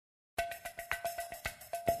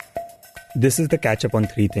This is the catch-up on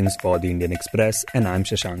three things for the Indian Express, and I'm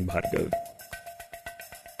Shashank Bhargav.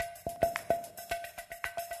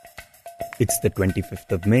 It's the 25th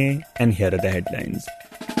of May, and here are the headlines.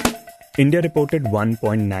 India reported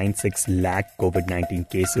 1.96 lakh COVID-19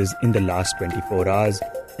 cases in the last 24 hours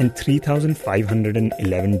and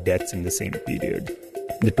 3,511 deaths in the same period.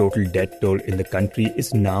 The total death toll in the country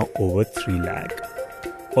is now over 3 lakh.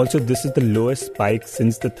 Also, this is the lowest spike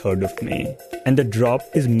since the 3rd of May, and the drop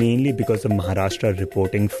is mainly because of Maharashtra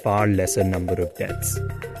reporting far lesser number of deaths.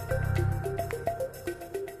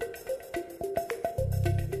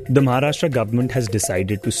 The Maharashtra government has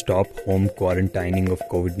decided to stop home quarantining of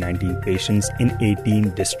COVID-19 patients in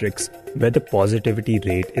 18 districts where the positivity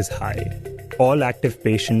rate is high. All active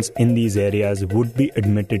patients in these areas would be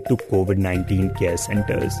admitted to COVID-19 care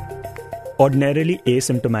centers. Ordinarily,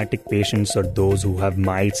 asymptomatic patients or those who have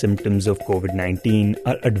mild symptoms of COVID-19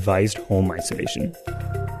 are advised home isolation.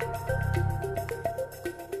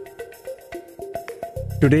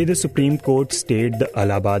 Today, the Supreme Court stayed the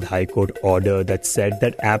Allahabad High Court order that said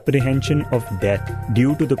that apprehension of death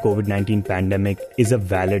due to the COVID-19 pandemic is a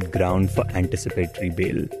valid ground for anticipatory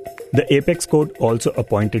bail. The Apex Court also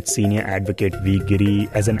appointed senior advocate V. Giri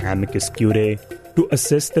as an amicus curiae to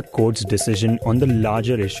assist the court's decision on the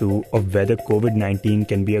larger issue of whether COVID-19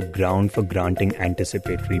 can be a ground for granting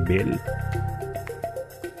anticipatory bail.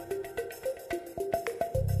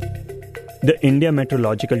 The India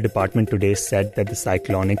Meteorological Department today said that the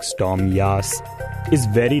cyclonic storm Yas is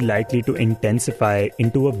very likely to intensify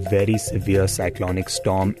into a very severe cyclonic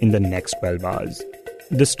storm in the next 12 hours.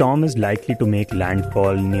 The storm is likely to make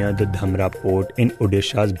landfall near the Dhamra port in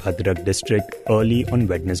Odisha's Bhadrak district early on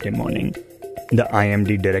Wednesday morning. The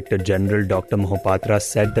IMD Director General Dr. Mohapatra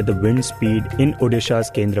said that the wind speed in Odisha's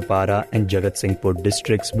Kendrapara and Jagatsinghpur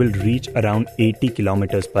districts will reach around 80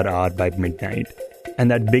 km per hour by midnight, and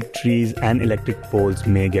that big trees and electric poles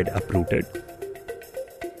may get uprooted.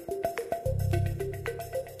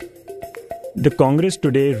 The Congress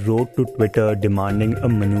today wrote to Twitter demanding a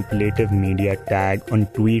manipulative media tag on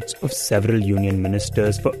tweets of several union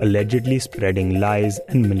ministers for allegedly spreading lies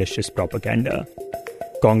and malicious propaganda.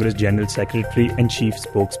 Congress General Secretary and Chief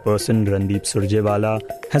Spokesperson Randeep Surjewala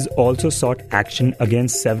has also sought action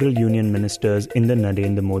against several union ministers in the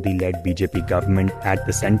Narendra Modi-led BJP government at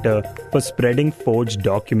the centre for spreading forged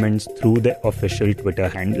documents through their official Twitter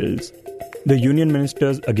handles. The union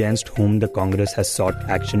ministers against whom the Congress has sought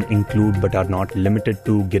action include but are not limited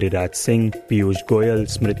to Giriraj Singh, Piyush Goyal,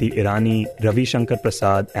 Smriti Irani, Ravi Shankar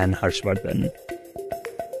Prasad and Harshvardhan.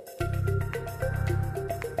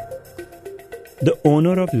 The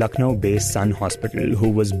owner of Lucknow-based Sun Hospital, who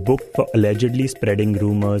was booked for allegedly spreading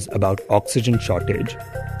rumours about oxygen shortage,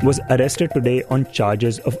 was arrested today on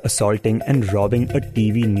charges of assaulting and robbing a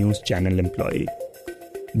TV news channel employee.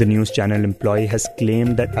 The news channel employee has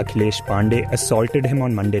claimed that Akhilesh Pandey assaulted him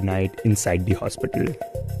on Monday night inside the hospital.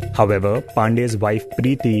 However, Pandey's wife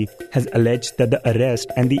Preeti has alleged that the arrest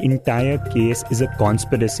and the entire case is a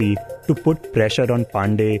conspiracy to put pressure on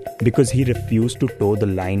Pandey because he refused to toe the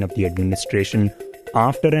line of the administration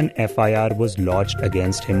after an FIR was lodged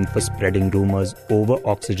against him for spreading rumours over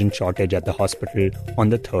oxygen shortage at the hospital on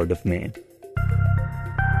the 3rd of May.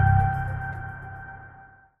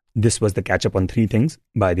 This was the catch-up on three things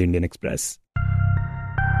by the Indian Express.